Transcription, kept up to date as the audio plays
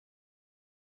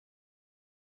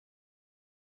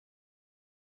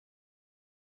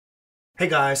Hey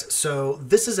guys, so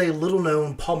this is a little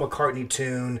known Paul McCartney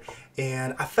tune,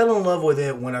 and I fell in love with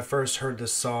it when I first heard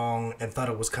this song and thought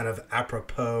it was kind of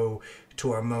apropos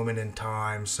to our moment in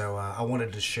time, so I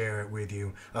wanted to share it with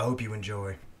you. I hope you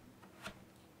enjoy.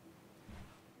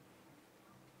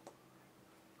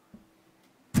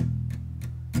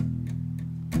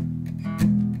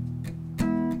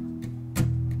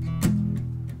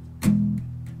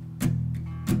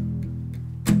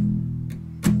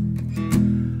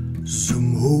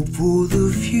 Some hope for the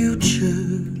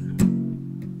future,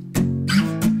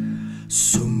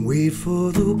 some wait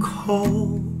for the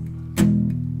call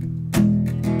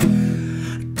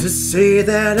to say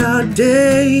that our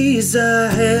days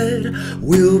ahead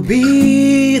will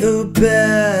be the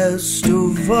best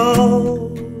of all.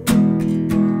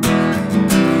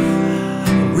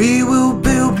 We will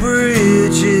build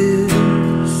bridges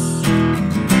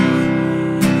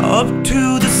up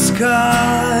to the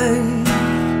sky,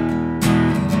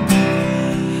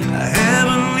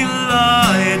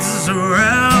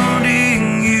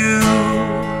 surrounding you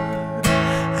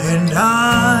and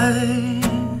I.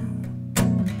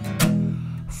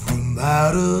 From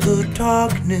out of the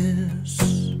darkness,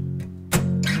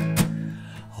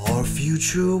 our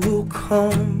future will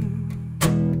come.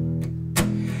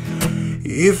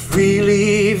 If we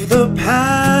leave the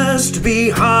past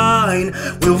behind,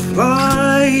 we'll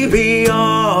fly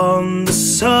beyond the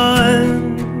sun.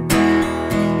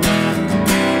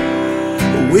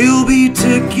 We'll be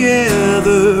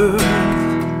together,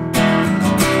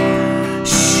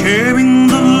 sharing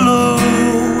the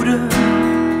load,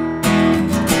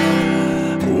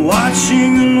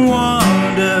 watching and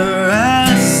wonder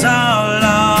as our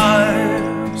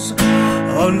lives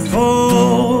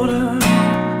unfold.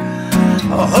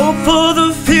 A hope for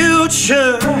the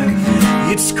future,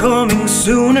 it's coming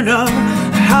soon enough.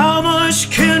 How much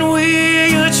can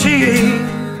we achieve?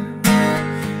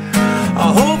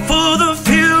 A hope for the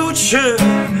future,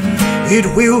 it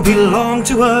will belong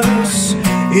to us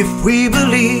if we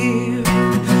believe,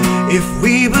 if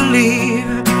we believe.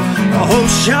 Our hope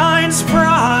shines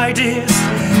brightest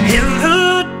in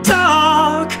the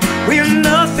dark, where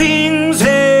nothing's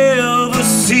ever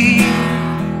seen,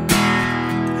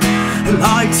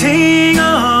 lighting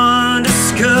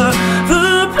undiscovered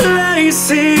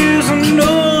places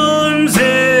no one's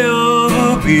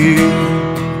ever been.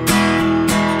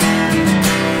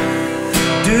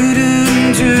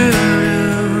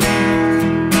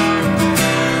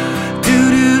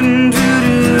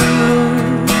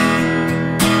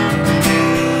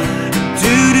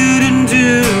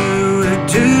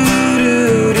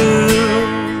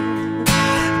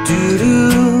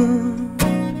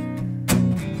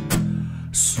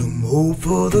 Some hope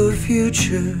for the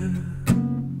future,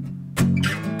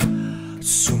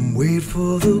 some wait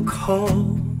for the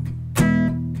call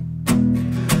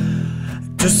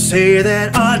to say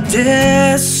that our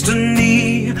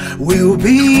destiny will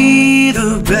be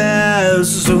the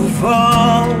best of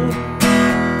all.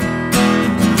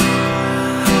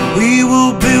 We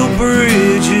will build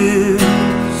bridges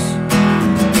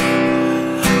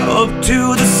up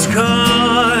to the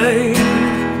sky,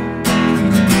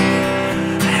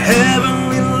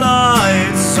 heavenly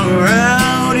lights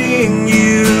surrounding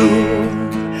you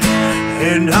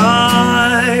and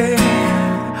I.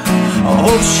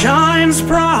 Hope shines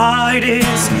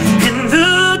brightest in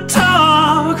the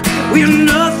dark, where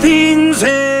nothing's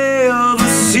ever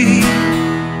seen,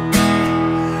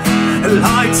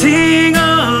 lighting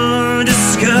undiscovered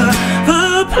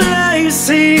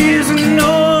places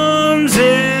no